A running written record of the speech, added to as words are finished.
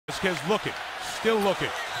Vasquez looking, still looking.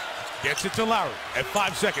 Gets it to Lowry at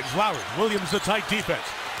 5 seconds. Lowry, Williams the tight defense.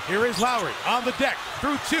 Here is Lowry on the deck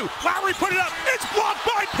through 2. Lowry put it up. It's blocked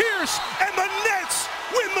by Pierce, and the Nets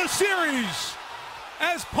win the series.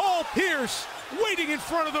 As Paul Pierce, waiting in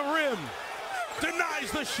front of the rim,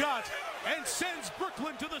 denies the shot and sends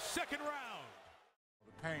Brooklyn to the second round.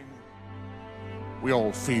 The pain we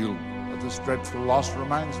all feel of this dreadful loss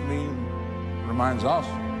reminds us.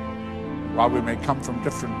 While we may come from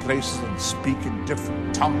different places and speak in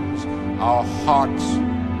different tongues, our hearts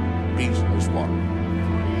beat as one.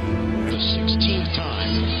 The 16th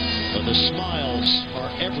time, but the smiles are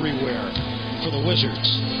everywhere for the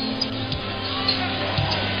Wizards.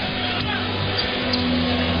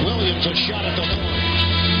 Williams a shot at the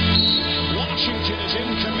horn. Washington is in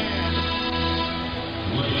command.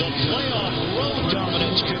 The playoff road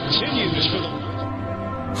dominance continues for the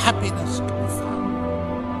Happiness can be found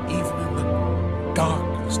even in the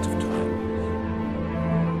darkest of times.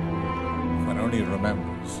 One only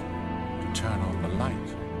remembers to turn on the light.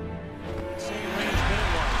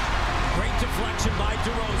 Great deflection by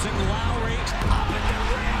DeRozan. Lowry up in the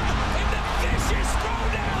rim, and the vicious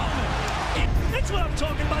throwdown. That's what I'm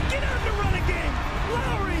talking about. Get out and run a game.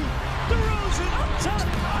 Lowry, DeRozan up top.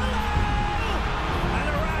 Oh! And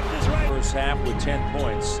the Raptors right. First half with 10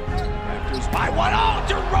 points. Raptors By one. Oh,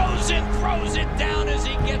 DeRozan throws it down as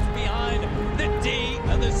he gets behind the D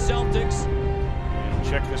and the Celtics. And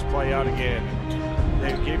check this play out again.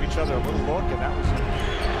 They gave each other a little look, and that was it.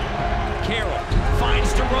 Carroll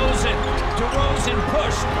finds DeRozan. DeRozan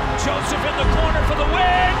pushed. Joseph in the corner for the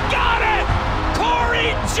win. Got it!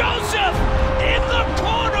 Corey Joseph in the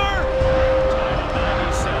corner. Tied at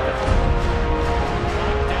 97.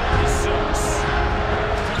 Down to 6.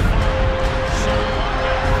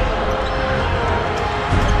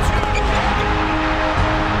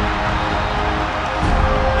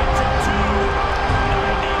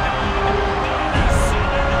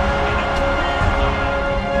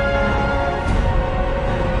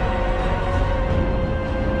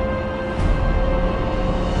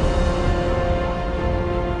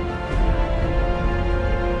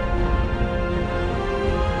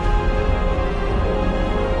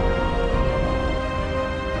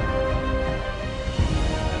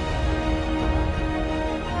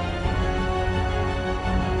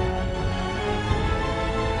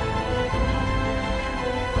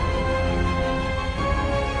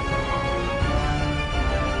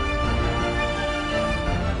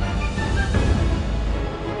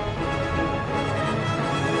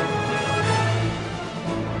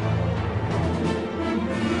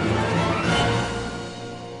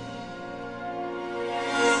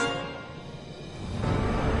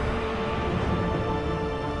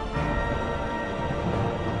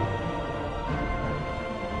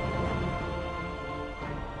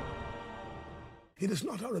 It is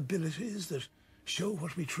not our abilities that show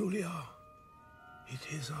what we truly are. It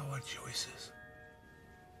is our choices.